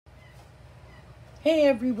Hey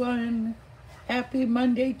everyone, happy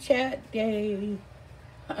Monday chat day.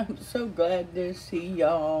 I'm so glad to see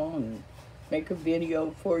y'all and make a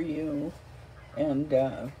video for you. And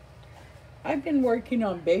I've been working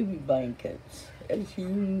on baby blankets.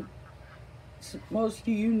 Most of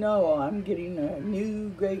you know, I'm getting a new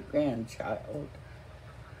great grandchild.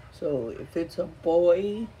 So if it's a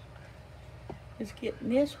boy, it's getting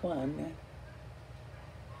this one.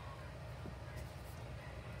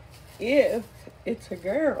 If it's a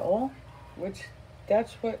girl, which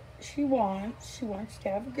that's what she wants to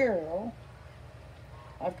have a girl.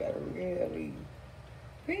 I've got a really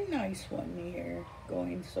pretty nice one here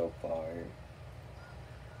going so far.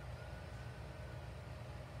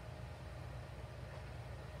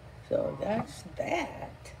 So that's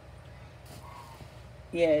that.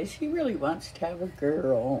 Yeah, she really wants to have a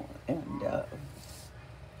girl, and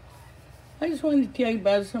I just wanted to tell you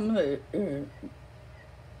about some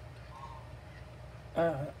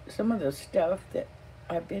of the stuff that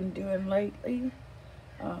I've been doing lately.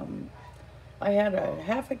 Um, I had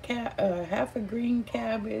half a green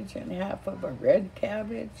cabbage and half of a red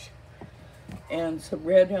cabbage, and some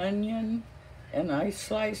red onion, and I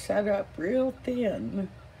sliced that up real thin,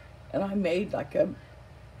 and I made like a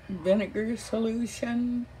vinegar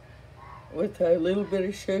solution with a little bit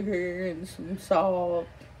of sugar and some salt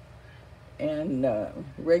and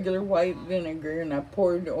regular white vinegar, and I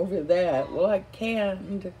poured over that. Well, I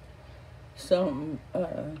canned some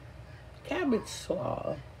cabbage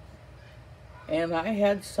slaw, and I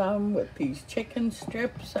had some with these chicken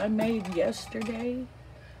strips I made yesterday,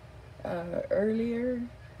 earlier,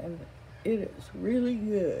 and it is really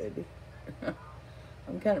good.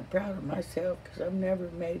 I'm kind of proud of myself because I've never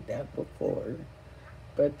made that before.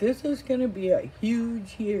 But this is going to be a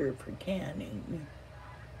huge year for canning.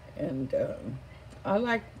 And I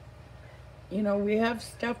like, we have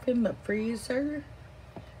stuff in the freezer,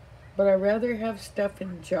 but I rather have stuff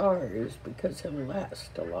in jars because it'll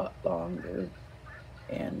last a lot longer.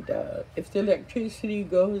 And if the electricity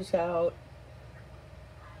goes out,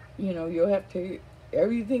 you'll have to,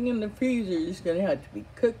 everything in the freezer is going to have to be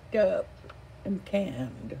cooked up and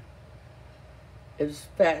canned as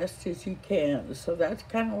fast as you can. So that's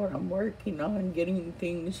kind of what I'm working on, getting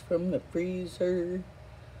things from the freezer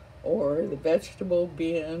or the vegetable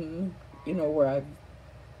bin, where I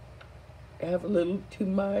have a little too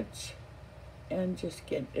much, and just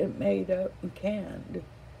get it made up and canned.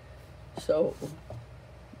 So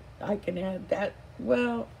I can add that.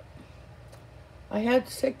 Well, I had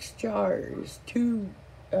 6 jars, 2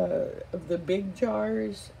 of the big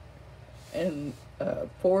jars and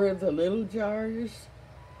 4 of the little jars.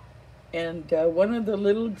 And one of the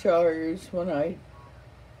little jars, when I,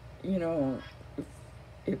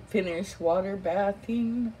 it finished water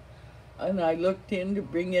bathing, and I looked in to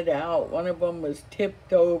bring it out, one of them was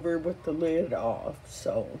tipped over with the lid off.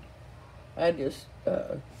 So I just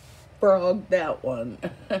frogged that one.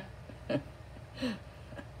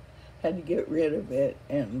 Had to get rid of it,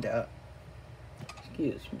 and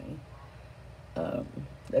excuse me.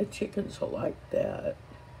 The chickens will like that.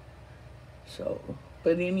 So,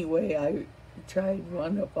 but anyway, I tried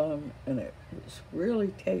one of them, and it was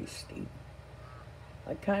really tasty.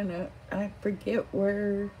 I forget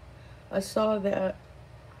where I saw that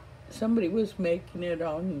somebody was making it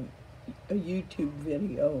on a YouTube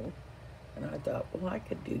video, and I thought, well, I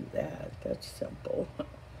could do that. That's simple.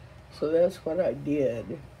 So that's what I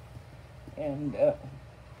did. And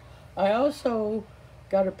I also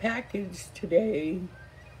got a package today,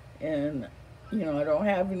 and I don't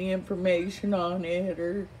have any information on it,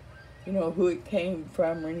 or who it came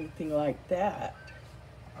from or anything like that.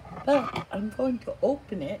 But I'm going to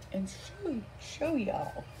open it and show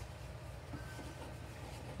y'all.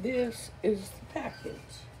 This is the package.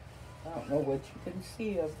 I don't know what you can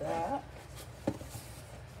see of that,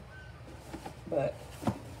 but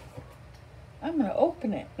I'm going to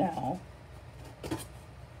open it now.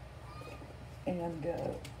 And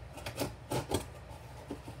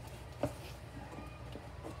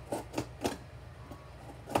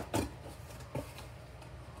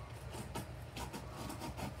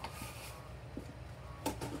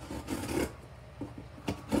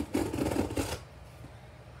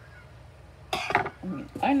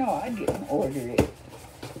I know I didn't order it.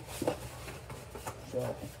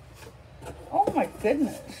 So, oh my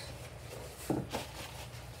goodness.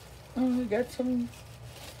 We got a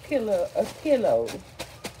pillow.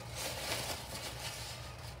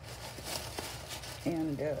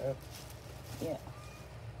 And, yeah.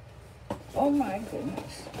 Oh my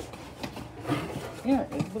goodness. Yeah, I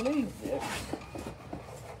can't believe this.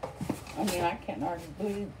 I mean, I can't hardly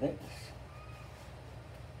believe this.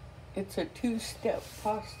 It's a two-step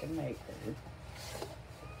pasta maker.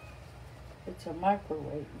 It's a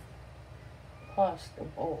microwave pasta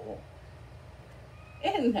bowl.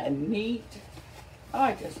 Isn't that neat? Oh,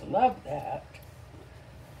 I just love that.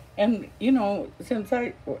 And, you know, since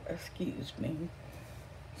excuse me,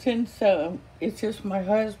 since it's just my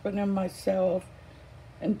husband and myself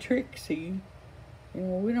and Trixie, you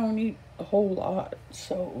know, we don't eat a whole lot,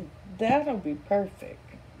 so that'll be perfect.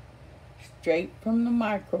 Straight from the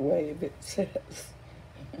microwave, it says.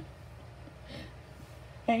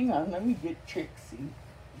 Hang on, let me get Trixie.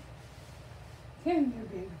 Come here,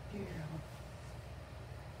 baby girl.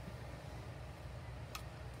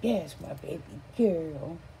 Yes, my baby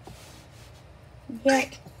girl. Yeah.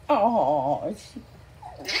 Oh,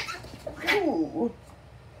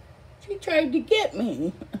 she tried to get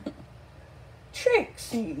me.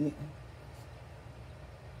 Trixie.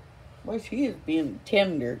 Well, she is being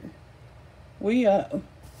tender. We had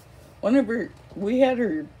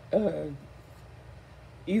her,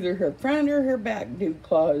 either her front or her back dew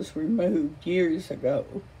claws removed years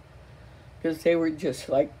ago because they were just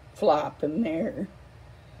like flopping there.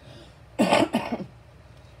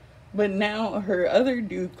 But now her other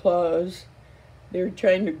dew claws, they're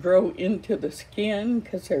trying to grow into the skin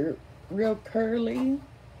because they're real curly.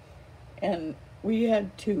 And we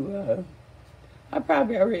had to, I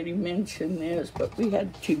probably already mentioned this, but we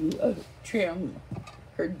had to trim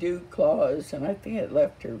her dew claws, and I think it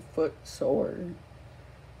left her foot sore.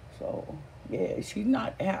 So, yeah, she's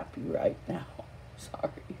not happy right now.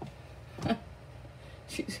 Sorry.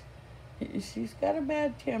 She's got a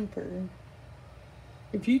bad temper.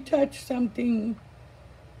 If you touch something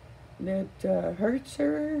that hurts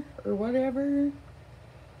her or whatever,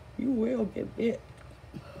 you will get bit.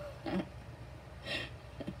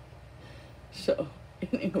 So,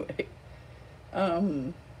 anyway,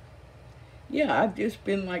 yeah, I've just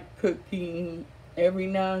been like cooking. Every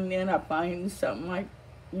now and then I find something like,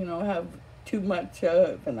 you know, have too much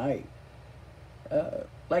of, and I,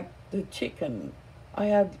 like the chicken. I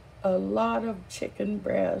had a lot of chicken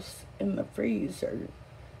breasts in the freezer,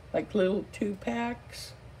 like little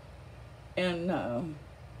 2-packs, and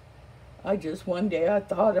I just, one day I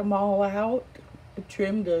thawed them all out, I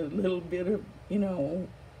trimmed a little bit of, you know,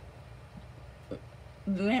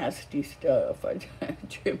 the nasty stuff. I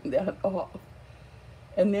trimmed that off,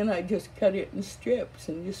 and then I just cut it in strips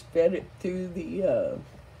and just fed it through the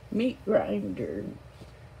meat grinder,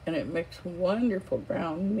 and it makes wonderful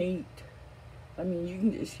ground meat. I mean, you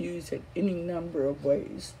can just use it any number of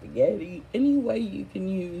ways. Spaghetti, any way you can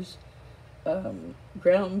use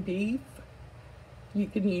ground beef, you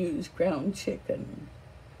can use ground chicken.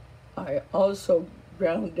 I also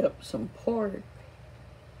ground up some pork.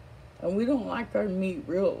 And we don't like our meat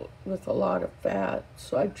real with a lot of fat,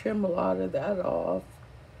 so I trim a lot of that off.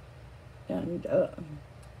 And,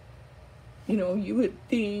 you know, you would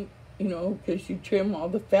think, you know, because you trim all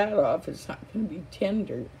the fat off, it's not going to be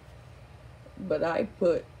tender. But I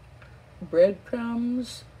put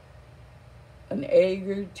breadcrumbs, an egg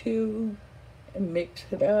or two, and mix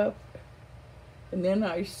it up. And then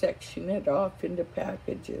I section it off into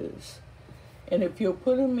packages. And if you'll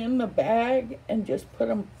put them in the bag and just put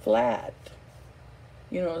them flat,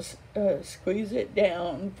 you know, squeeze it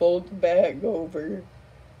down, fold the bag over,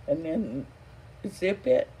 and then zip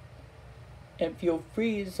it. And if you'll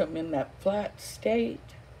freeze them in that flat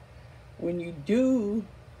state, when you do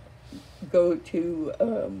go to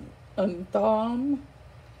unthaw them,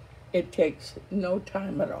 it takes no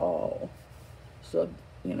time at all. So,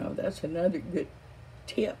 you know, that's another good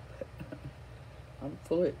tip. I'm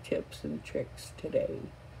full of tips and tricks today.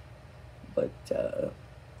 But,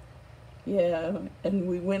 yeah, and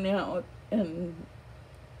we went out and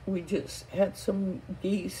we just had some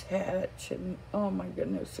geese hatch, and oh my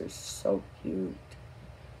goodness, they're so cute.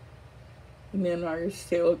 And then our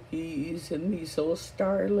silkies and these little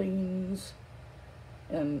starlings,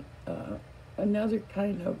 and another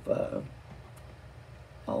kind of,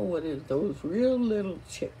 what is those real little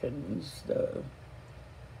chickens,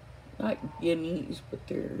 not guineas, but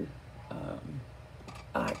they're,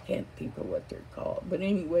 I can't think of what they're called. But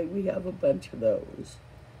anyway, we have a bunch of those.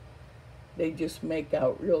 They just make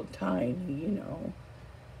out real tiny, you know,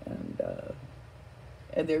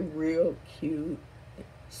 and they're real cute.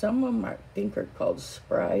 Some of them I think are called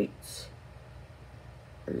sprites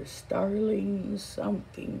or starlings,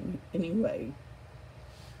 something. Anyway,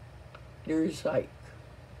 there's like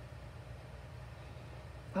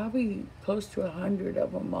probably close to 100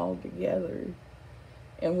 of them all together.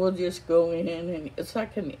 And we'll just go in, and it's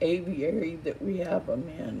like an aviary that we have them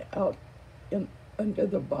in, out in under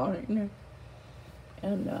the barn.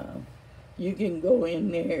 And you can go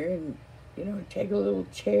in there and, you know, take a little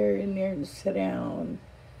chair in there and sit down,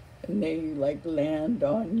 and they like land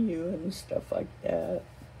on you and stuff like that.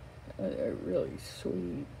 They're really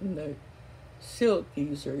sweet, and the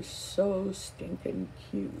silkies are so stinking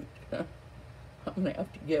cute. I'm gonna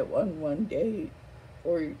have to get one day,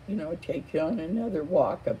 or, you know, take you on another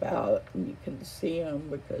walkabout and you can see them,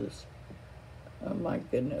 because oh my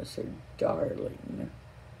goodness, they're darling.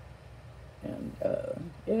 And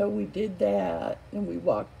yeah, we did that, and we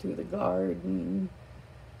walked through the garden,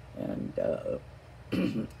 and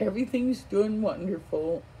everything's doing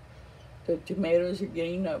wonderful. The tomatoes are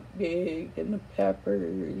getting up big, and the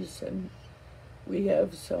peppers, and we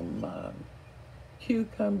have some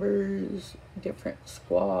cucumbers, different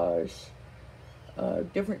squash,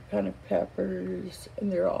 different kind of peppers,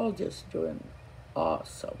 and they're all just doing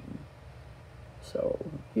awesome. So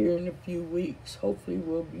here in a few weeks, hopefully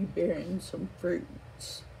we'll be bearing some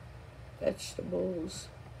fruits, vegetables,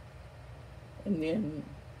 and then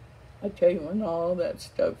I tell you, when all that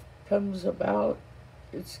stuff comes about,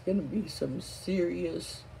 it's going to be some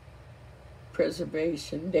serious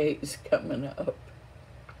preservation days coming up.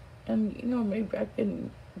 And, you know, maybe I can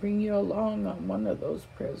bring you along on one of those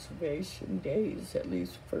preservation days, at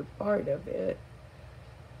least for part of it.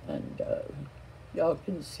 And y'all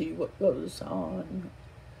can see what goes on.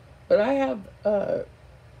 But I have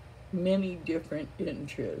many different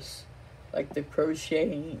interests, like the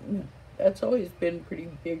crocheting. That's always been pretty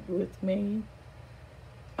big with me.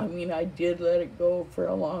 I mean, I did let it go for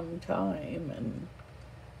a long time, and,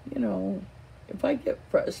 you know, if I get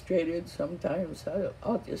frustrated sometimes,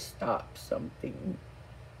 I'll just stop something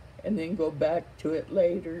and then go back to it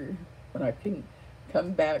later when I can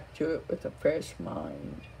come back to it with a fresh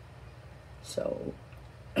mind. So,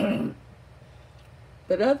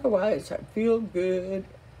 but otherwise, I feel good.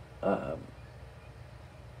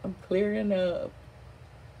 I'm clearing up,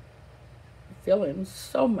 feeling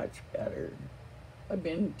so much better. I've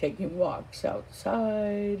been taking walks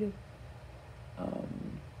outside.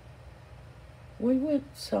 We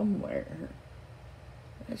went somewhere.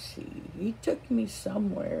 Let's see. He took me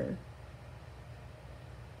somewhere.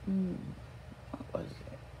 What was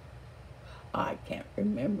it? I can't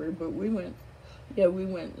remember, but we went. Yeah, we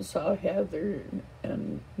went and saw Heather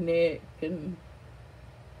and Nick and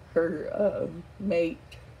her mate.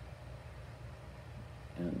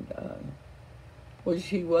 And well,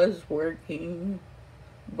 she was working,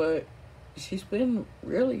 but she's been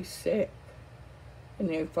really sick, and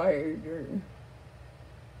they fired her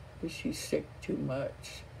because she's sick too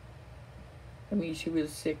much. I mean, she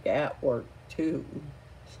was sick at work too,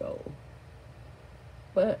 so.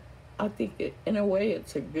 But I think in a way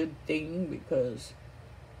it's a good thing, because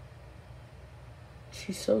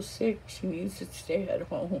she's so sick, she needs to stay at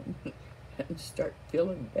home and start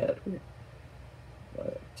feeling better.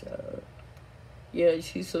 But yeah,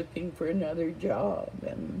 she's looking for another job,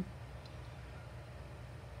 and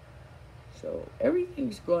so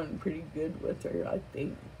everything's going pretty good with her, I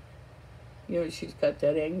think. You know, she's got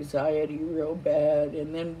that anxiety real bad,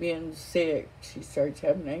 and then being sick, she starts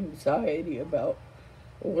having anxiety about,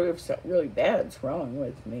 well, what if something really bad's wrong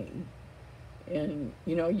with me? And,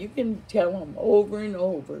 you know, you can tell them over and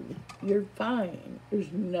over, you're fine,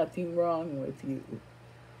 there's nothing wrong with you.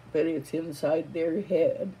 But it's inside their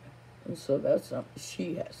head, and so that's something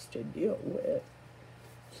she has to deal with.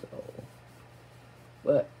 So,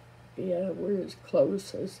 but yeah, we're as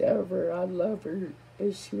close as ever. I love her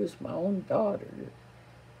as she was my own daughter.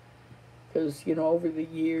 Because, you know, over the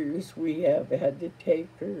years we have had to take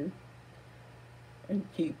her and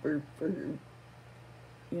keep her for, you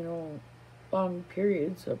know, long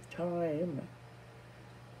periods of time.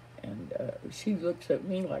 And she looks at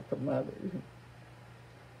me like a mother,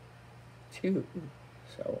 too.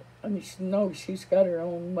 So, I mean, she knows she's got her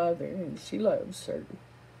own mother, and she loves her.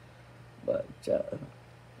 But,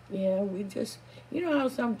 yeah, we just, you know how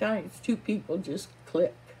sometimes two people just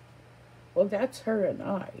click? Well, that's her and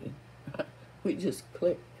I. We just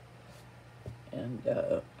click. And,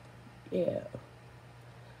 yeah.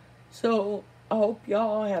 So, I hope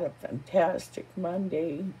y'all had a fantastic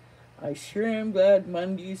Monday. I sure am glad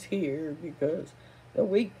Monday's here, because the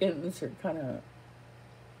weekends are kind of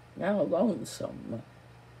now lonesome.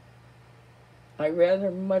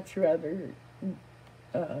 Much rather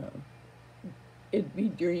it'd be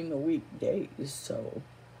during the weekdays, so,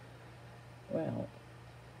 well,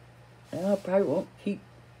 I probably won't keep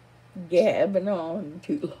gabbing on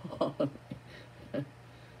too long.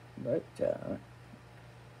 But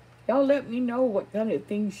y'all let me know what kind of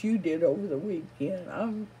things you did over the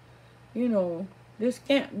weekend. You know, this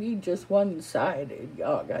can't be just one-sided.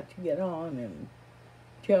 Y'all got to get on and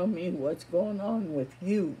tell me what's going on with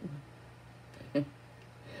you.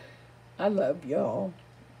 I love y'all.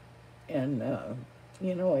 And,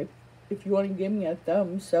 you know, if you want to give me a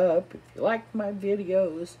thumbs up, if you like my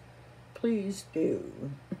videos, please do.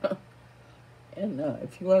 And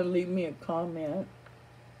if you want to leave me a comment,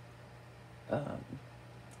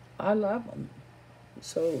 I love them.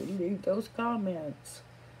 So leave those comments.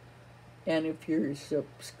 And if you're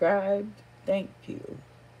subscribed, thank you.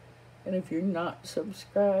 And if you're not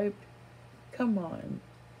subscribed, come on.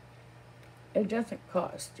 It doesn't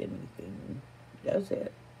cost anything, does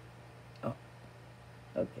it? Oh,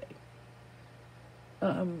 okay.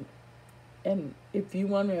 And if you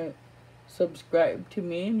want to subscribe to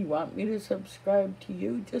me and you want me to subscribe to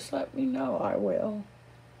you, just let me know. I will.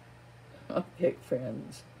 Okay,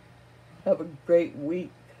 friends. Have a great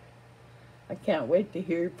week. I can't wait to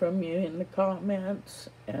hear from you in the comments,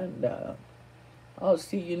 and I'll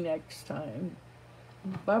see you next time.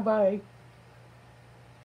 Bye-bye.